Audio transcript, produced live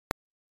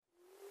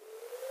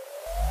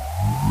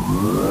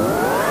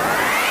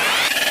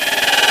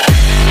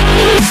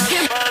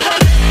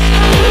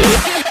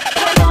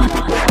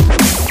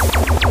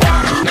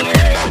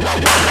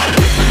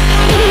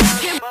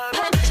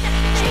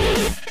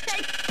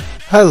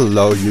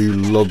Hello you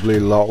lovely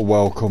lot,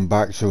 welcome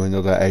back to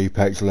another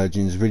Apex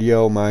Legends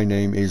video. My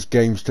name is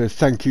Gamester,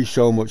 thank you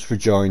so much for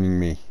joining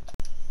me.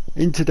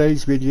 In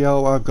today's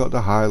video I've got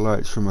the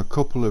highlights from a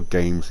couple of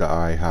games that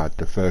I had,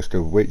 the first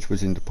of which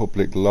was in the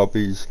public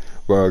lobbies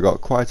where I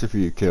got quite a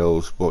few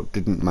kills but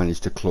didn't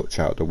manage to clutch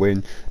out the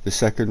win. The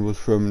second was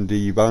from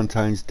the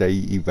Valentine's Day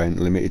event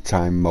limited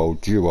time mode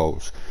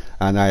duos,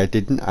 and I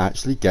didn't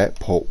actually get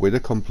put with a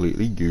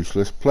completely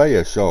useless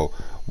player, so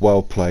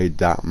well played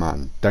that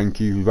man.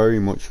 Thank you very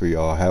much for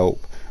your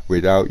help.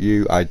 Without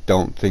you I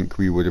don't think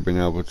we would have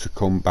been able to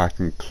come back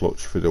and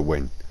clutch for the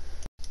win.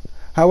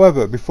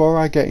 However, before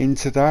I get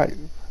into that,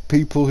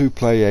 people who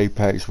play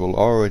Apex will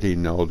already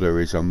know there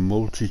is a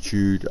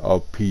multitude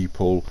of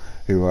people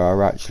who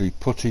are actually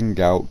putting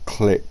out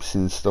clips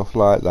and stuff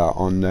like that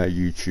on their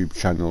YouTube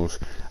channels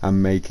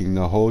and making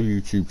the whole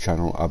YouTube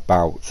channel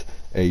about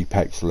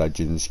Apex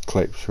Legends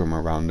clips from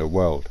around the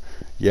world.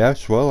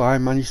 Yes, well, I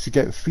managed to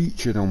get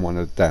featured on one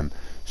of them,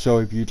 so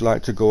if you'd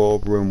like to go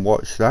over and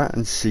watch that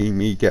and see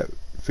me get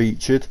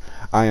featured,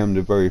 I am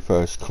the very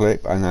first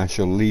clip and I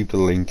shall leave the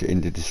link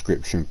in the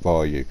description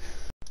for you.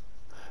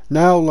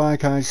 Now,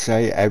 like I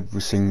say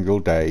every single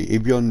day,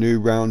 if you're new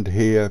round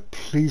here,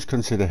 please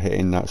consider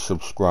hitting that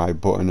subscribe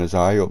button, as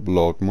I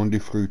upload Monday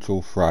through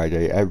till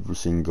Friday every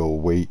single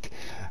week,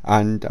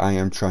 and I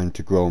am trying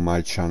to grow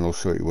my channel,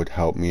 so it would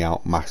help me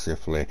out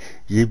massively.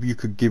 If you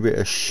could give it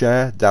a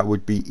share, that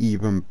would be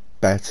even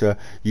better.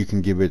 You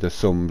can give it a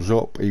thumbs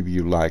up if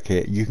you like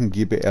it, you can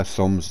give it a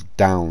thumbs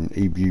down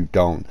if you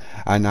don't,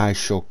 and I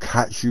shall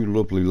catch you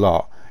lovely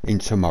lot in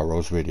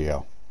tomorrow's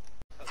video.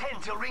 10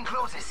 till ring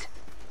closes.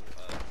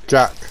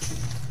 Jack.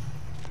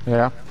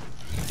 Yeah.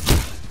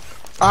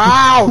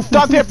 Ow!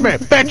 Don't hit me,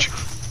 bitch!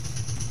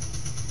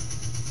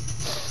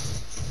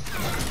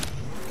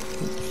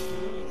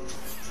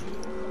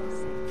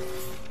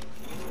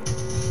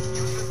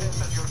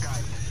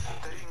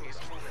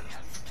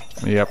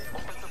 Yep.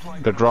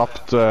 They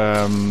dropped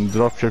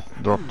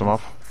dropped them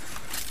off.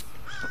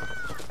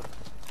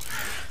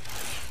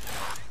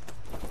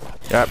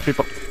 Yeah,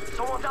 people.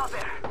 Someone's out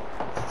there.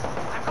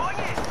 I'm going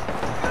in.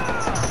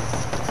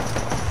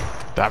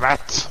 Damn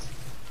it!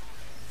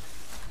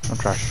 I'm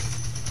trash.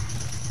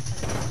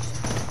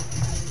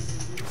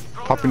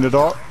 Pop in the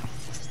door.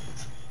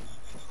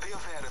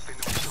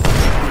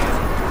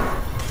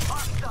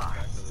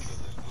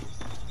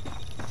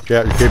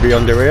 Yeah, Gibby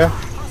under here.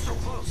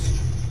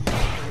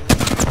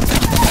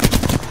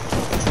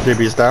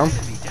 Gibby's down.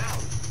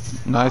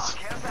 Nice.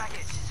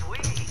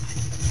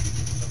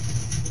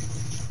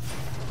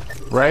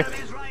 Ray.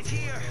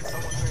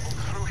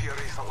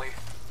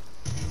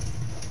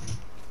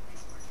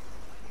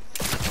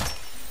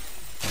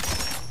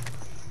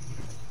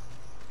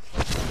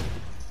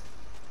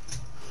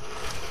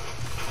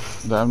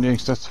 Damn, the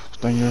that's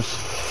dangerous.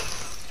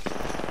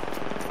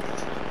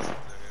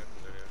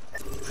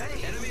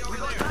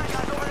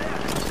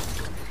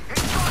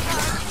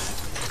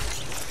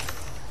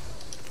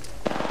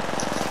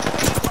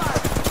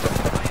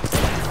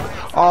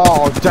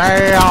 Oh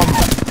damn!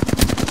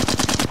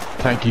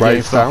 Thank you,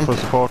 Right down for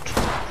support.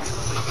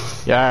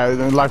 Yeah,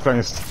 the lifeline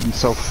is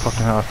so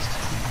fucking hard.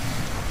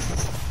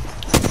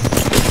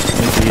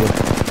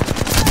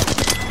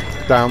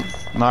 Down.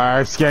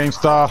 Nice game,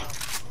 Star.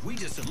 We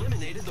just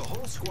eliminated the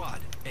whole squad.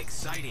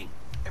 Exciting.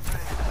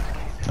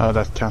 Oh,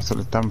 that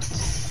cancelled it, damn it.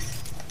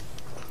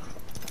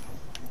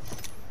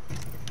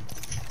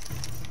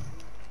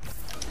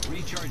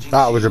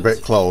 That was a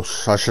bit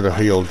close. I should have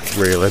healed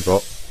really,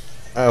 but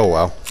oh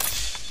well.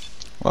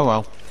 Oh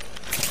well.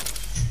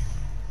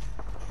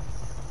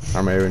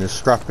 I'm hearing a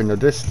scrap in the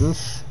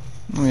distance.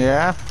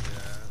 Yeah.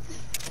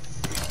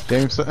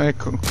 James,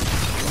 come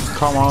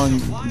on,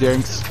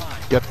 James,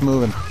 get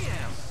moving.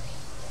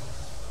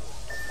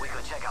 We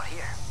could check out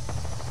here.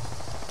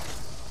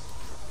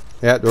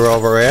 Yeah, they're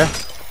over here.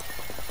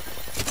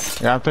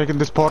 Yeah, I'm taking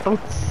this portal.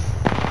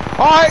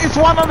 Oh, it's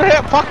one on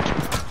here. Fuck.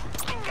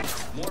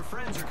 More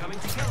friends are coming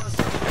to kill us.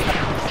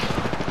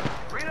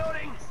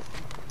 Reloading.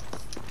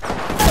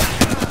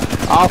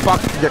 Oh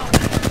fuck.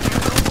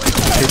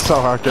 He's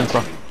so hard, James.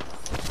 Enemy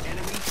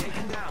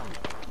taken down.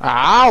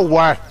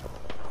 Ow!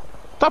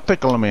 Stop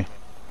tickling me.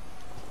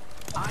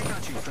 I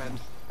got you, friend.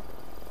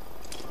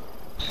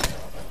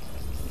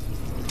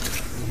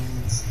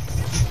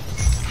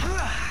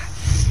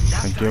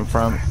 Thank you,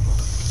 friend.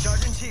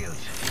 Charging shield.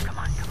 Come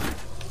on, come on.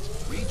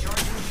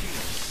 Recharging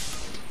shield.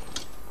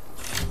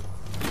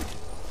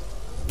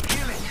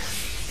 Healing.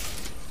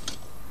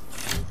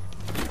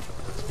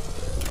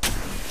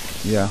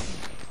 Yeah.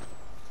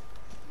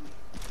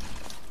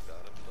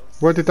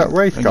 Where did that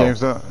Wraith go?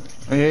 James,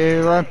 he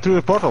ran through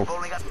the portal.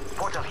 Only got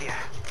portal here.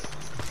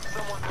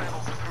 Someone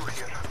traveled through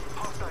here.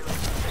 Hostile.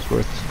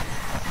 Good.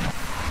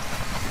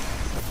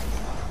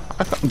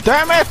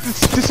 Damn it!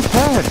 It's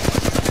disappeared!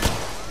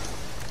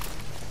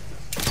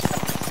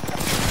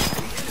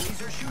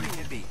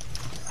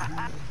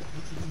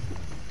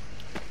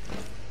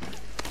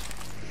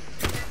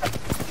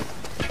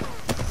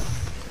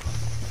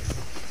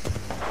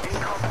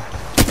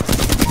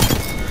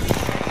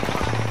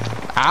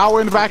 Ow,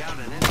 in the back. Got an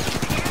enemy.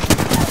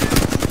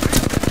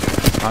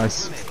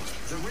 Nice.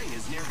 The ring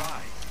is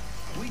nearby.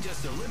 We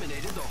just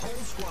eliminated the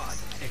whole squad.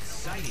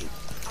 Exciting.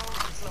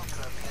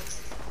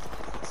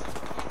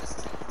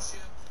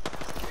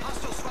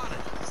 Hostile spotted.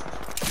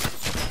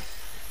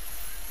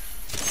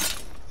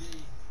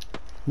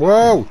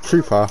 Whoa,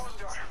 too far.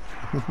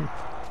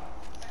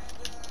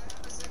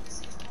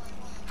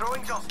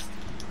 Throwing dust.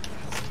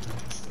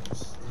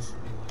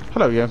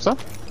 Hello, Gamester.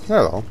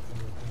 Hello.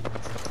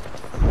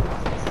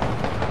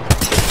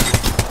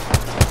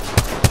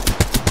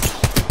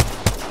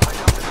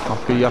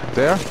 I'll be up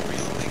there.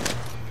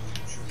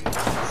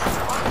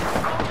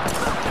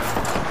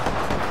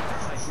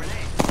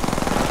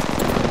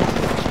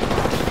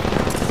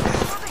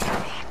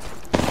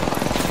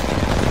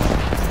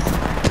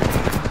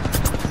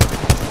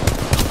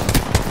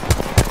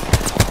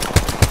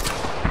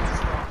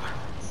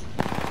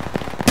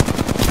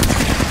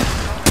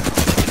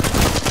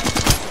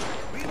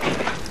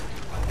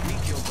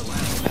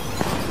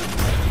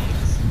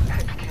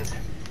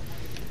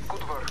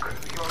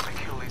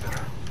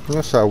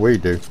 That's how we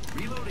do.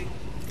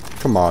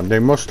 Come on, they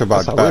must have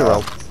had That's how we better.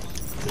 roll.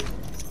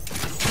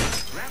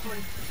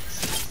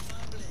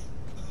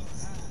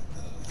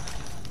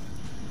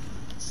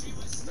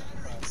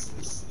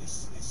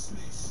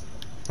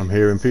 I'm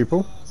hearing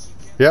people.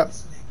 Yep.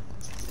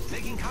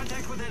 Making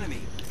contact with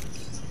enemy.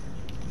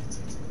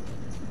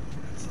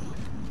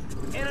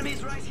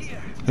 Enemies right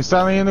here. He's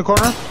standing in the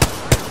corner.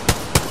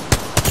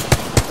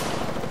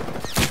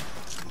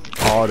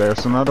 Oh,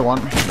 there's another one.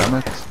 Damn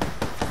it.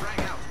 Frag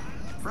out.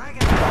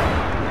 Frag out.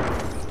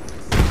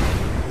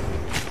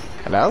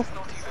 Hello?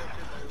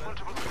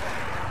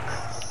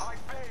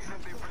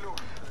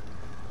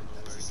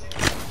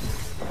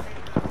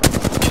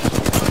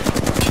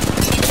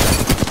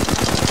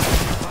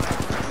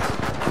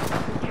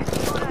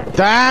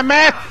 Damn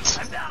it!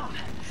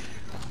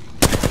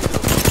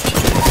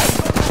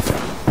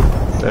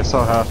 They're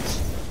so hot.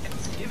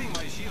 Giving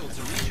my shields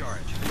a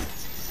recharge.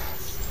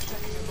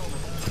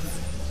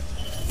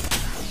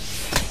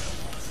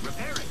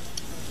 Repairing.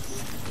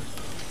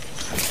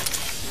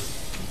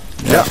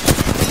 Yeah.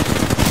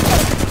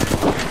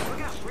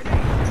 Look out,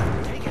 grenade.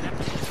 Taking it.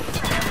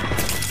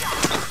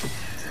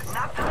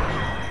 Knocked him.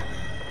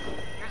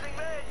 Using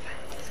meds.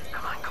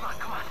 Come on, come on,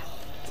 come on.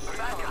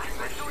 Bad guys,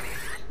 let's do this.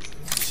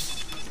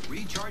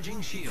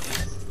 Recharging shield.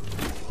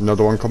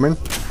 Another one coming.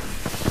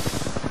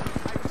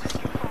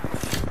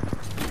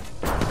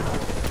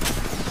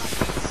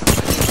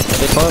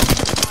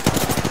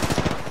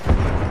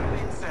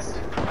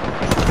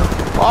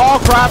 Oh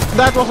crap,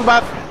 that wasn't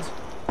bad.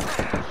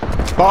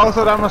 Both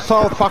of them are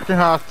so fucking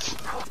hot.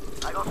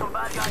 I got some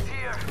bad guys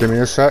here. Give me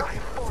a sec. Heads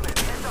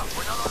up,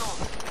 we're not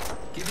alone.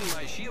 Giving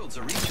my shields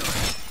a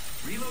recharge.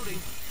 Reloading.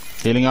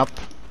 Healing up.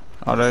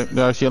 Are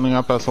they're healing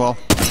up as well.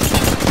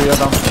 3 of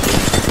them.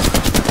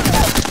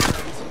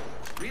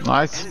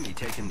 Nice. Enemy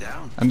taken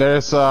down. And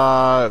there's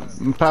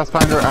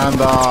Pathfinder and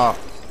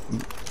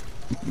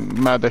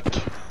medic.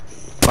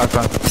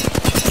 Lifeline.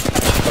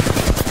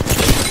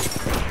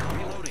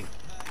 Reloading.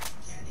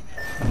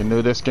 You can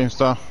do this,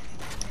 GameStar.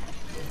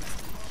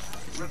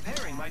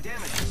 Repairing my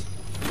damages.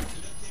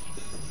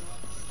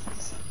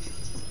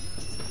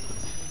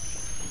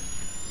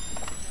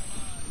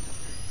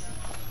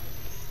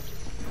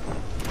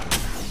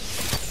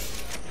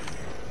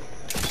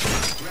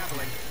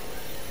 Grappling.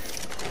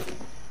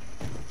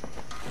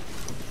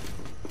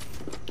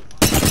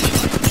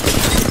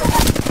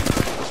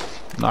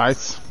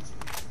 Nice.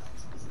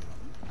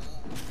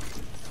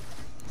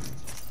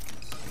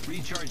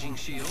 Recharging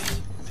shield.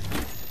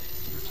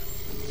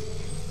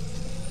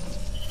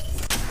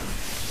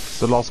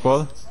 The last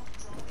squad.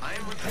 I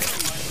am repairing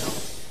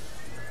myself.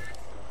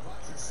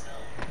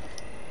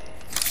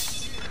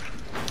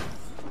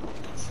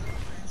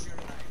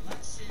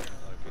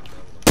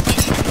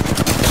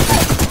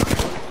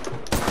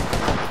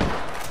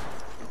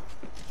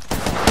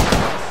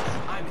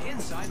 I'm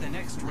inside the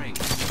next ring.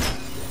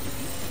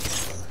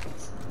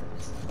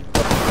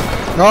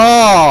 Oh!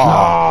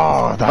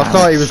 Oh, I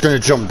thought he was going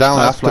to jump down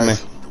Last after me.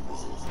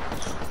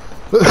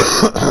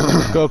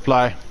 Good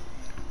play.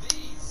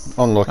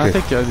 Unlucky. I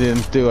think I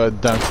didn't do a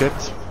damn shit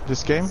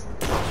this game.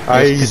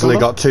 I Just easily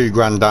pickle them. got 2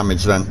 grand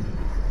damage then.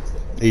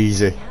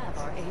 Easy. Have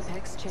our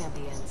Apex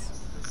champions.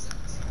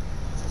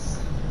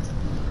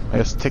 I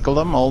just tickled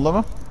them, all of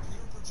them.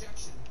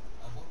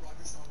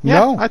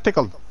 No, I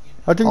tickled.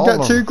 I didn't all get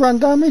of 2 them.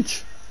 grand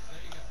damage.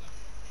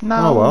 No,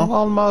 Oh, well.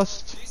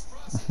 almost.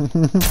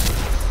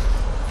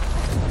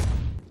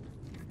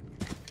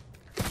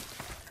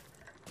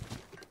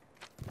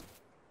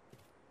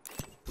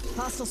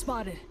 Hostile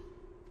spotted.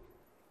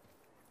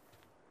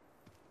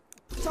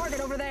 Target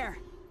over there.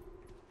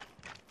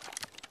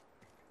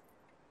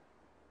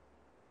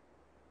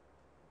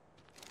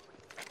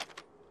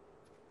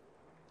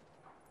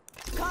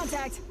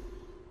 Contact.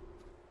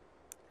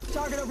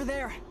 Target over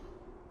there.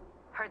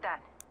 Heard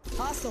that.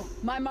 Hostile.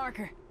 My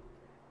marker.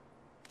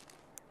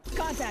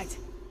 Contact.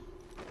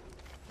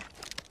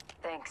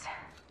 Thanks.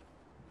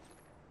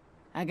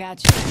 I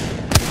got you.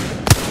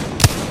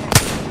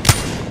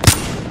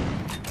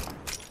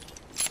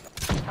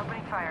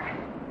 Opening fire.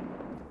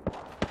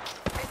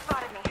 They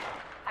spotted me.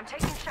 I'm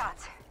taking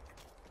shots.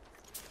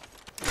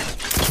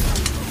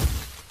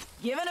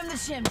 Giving him the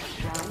shimmy.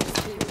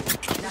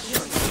 Not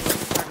sure.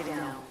 Target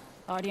down.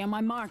 Already on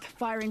my mark.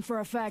 Firing for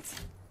effect.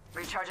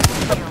 Recharging my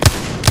shield.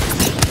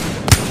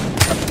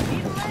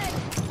 Need a leg.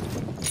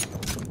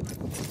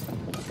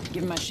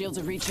 Giving my shields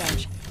a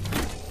recharge.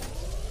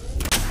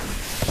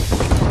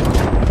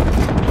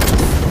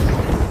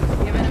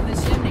 Giving him the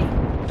shimmy.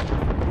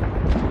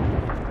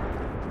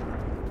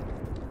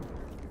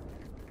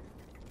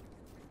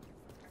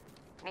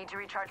 Need to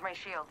recharge my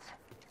shields.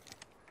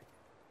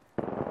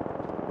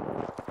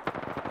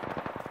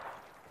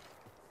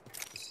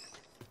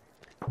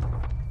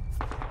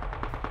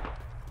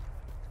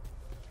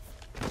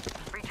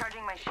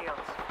 Recharging my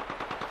shields.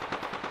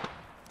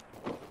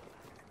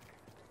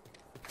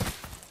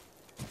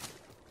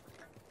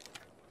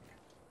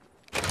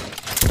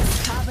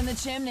 Top in the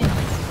chimney.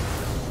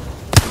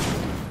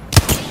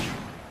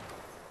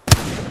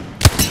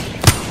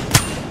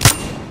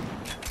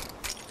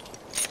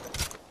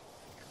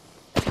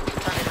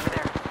 Target over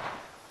there.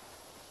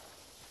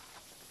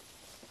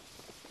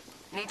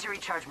 Need to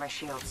recharge my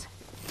shields.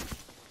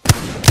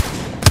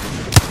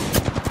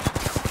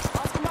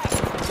 Oscar Mike.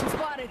 I'm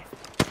spotted.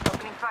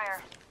 Opening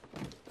fire.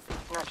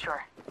 Not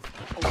sure.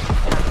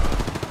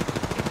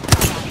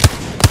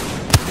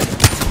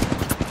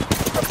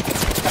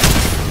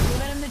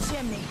 Giving him the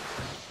chimney.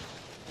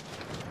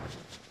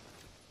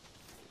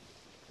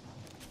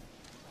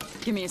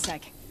 Give me a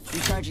sec.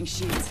 Recharging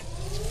shields.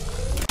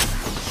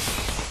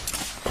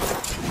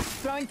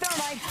 Throwing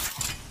thermite.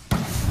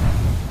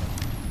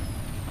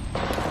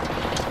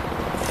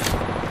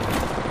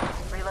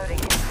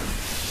 Reloading.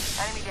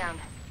 Enemy down.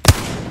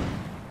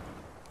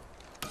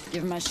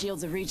 Giving my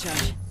shields a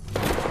recharge.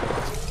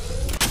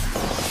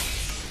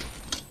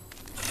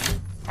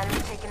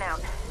 Enemy taken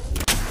out.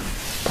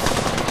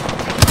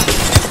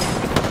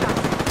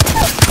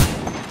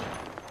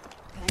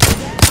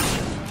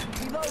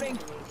 Reloading.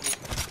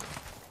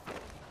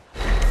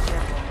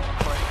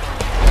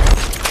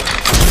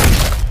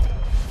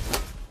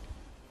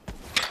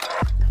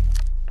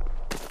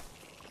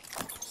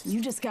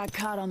 You just got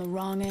caught on the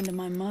wrong end of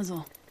my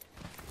muzzle.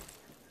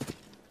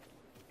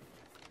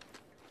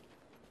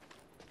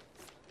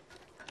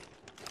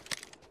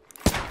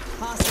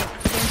 Hostile.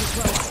 Danger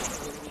close.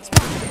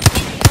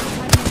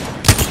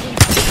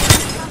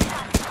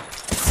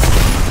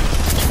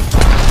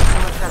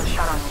 Someone's got a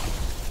shot on me.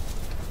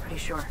 Pretty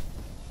sure.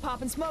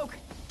 Pop and smoke.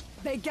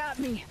 They got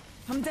me.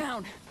 I'm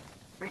down.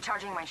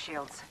 Recharging my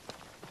shields.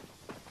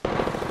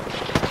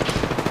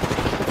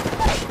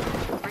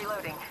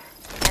 Reloading.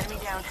 Enemy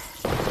down.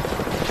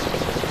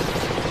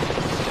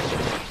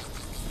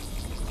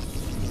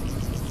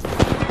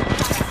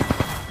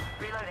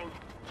 Reloading.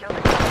 Killed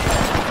it.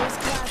 First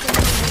class in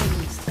the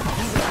wings.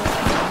 These are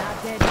not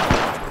dead yet.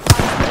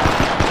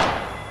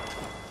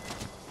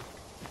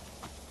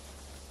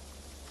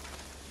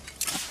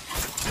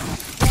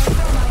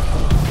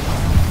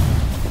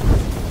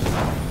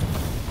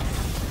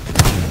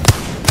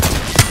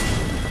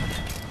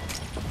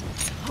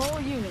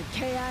 Whole unit,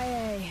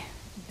 KIA.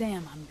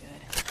 Damn, I'm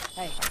good.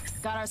 Hey,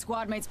 got our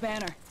squad mate's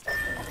banner.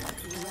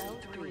 Well,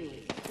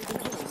 3. The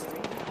beginnings are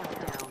in the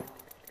countdown.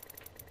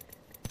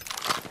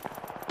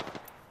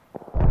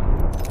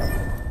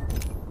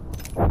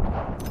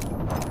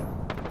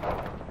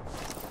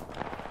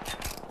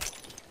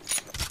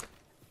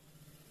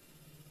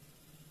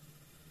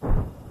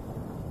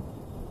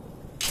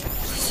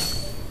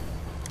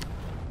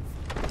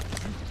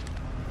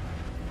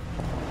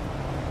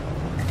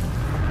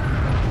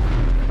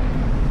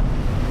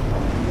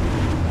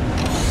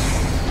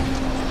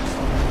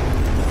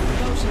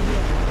 Motion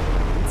here.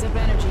 It's up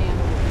energy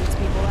ammo. Keeps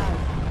people out.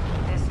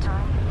 This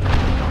time.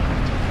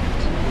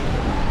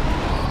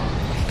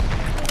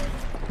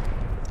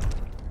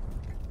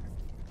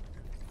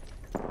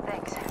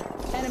 Thanks.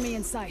 Enemy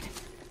in sight.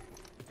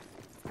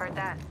 Heard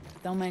that.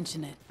 Don't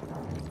mention it.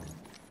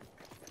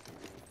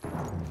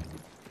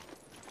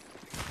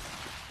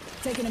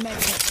 Taking a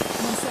medkit.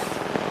 1 sec.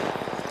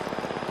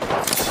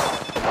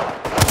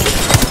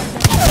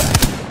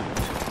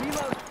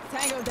 Reload.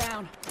 Tango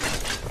down.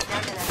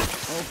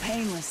 Oh,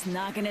 painless.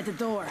 Knocking at the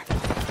door.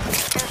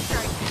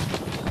 Airstrike.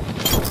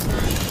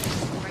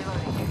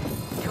 Reloading.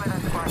 2 other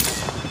squads.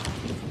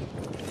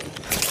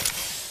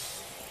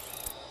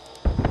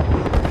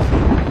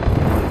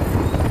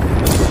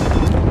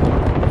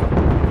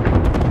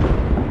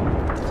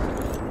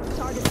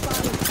 Target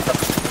spotted.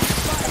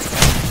 Spotted.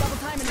 Double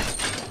timing it.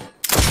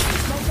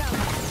 Smoke out.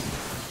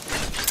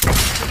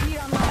 Repeat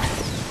online.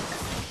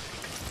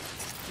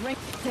 Ring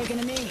taking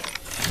a knee.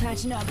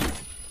 Patching up.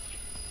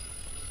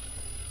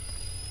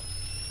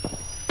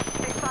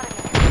 They spotted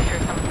me. Pretty sure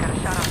someone's got a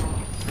shot on me.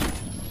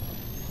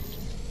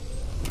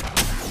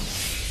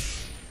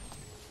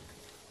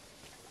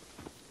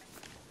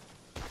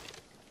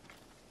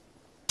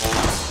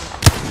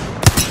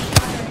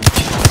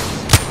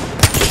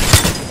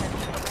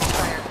 Opening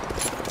fire.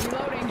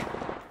 Reloading.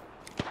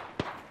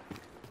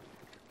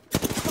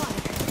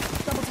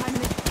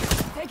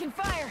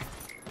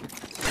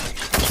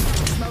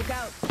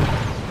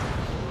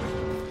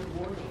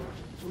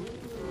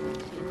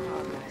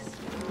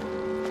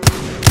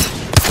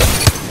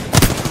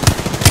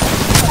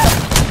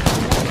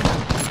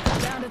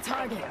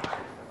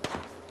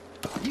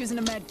 using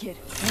a med kit.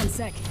 1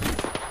 sec.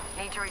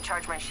 Need to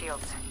recharge my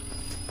shields.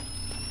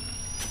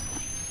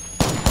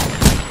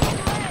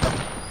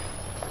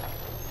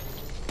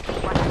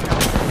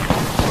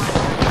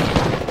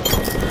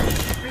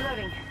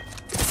 Reloading.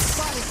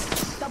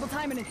 Spotted. Double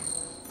timing it.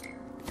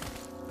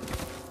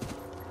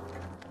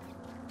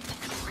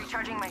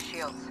 Recharging my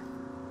shields.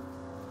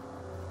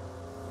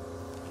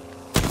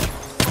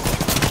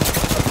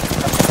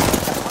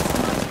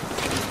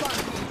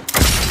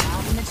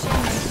 Out in the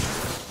chimney.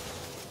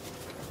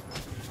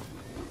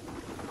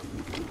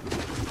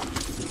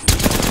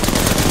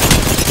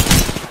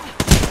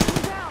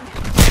 Down.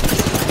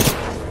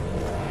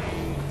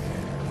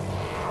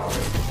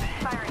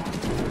 Firing.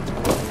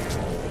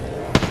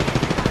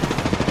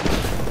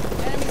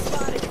 Enemy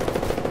spotted.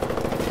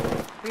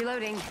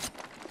 Reloading.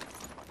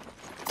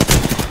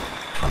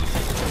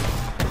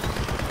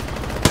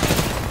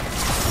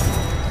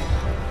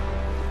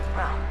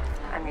 Well,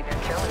 I need a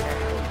kill in there.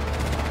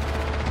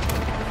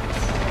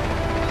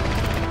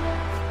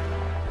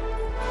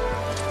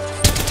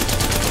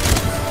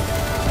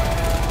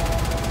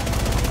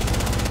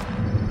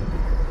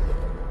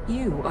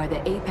 You are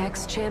the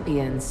Apex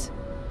Champions.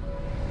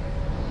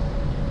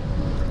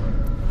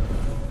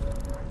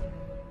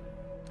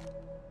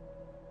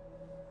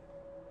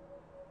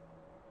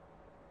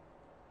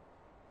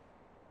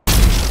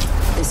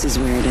 This is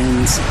where it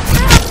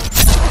ends.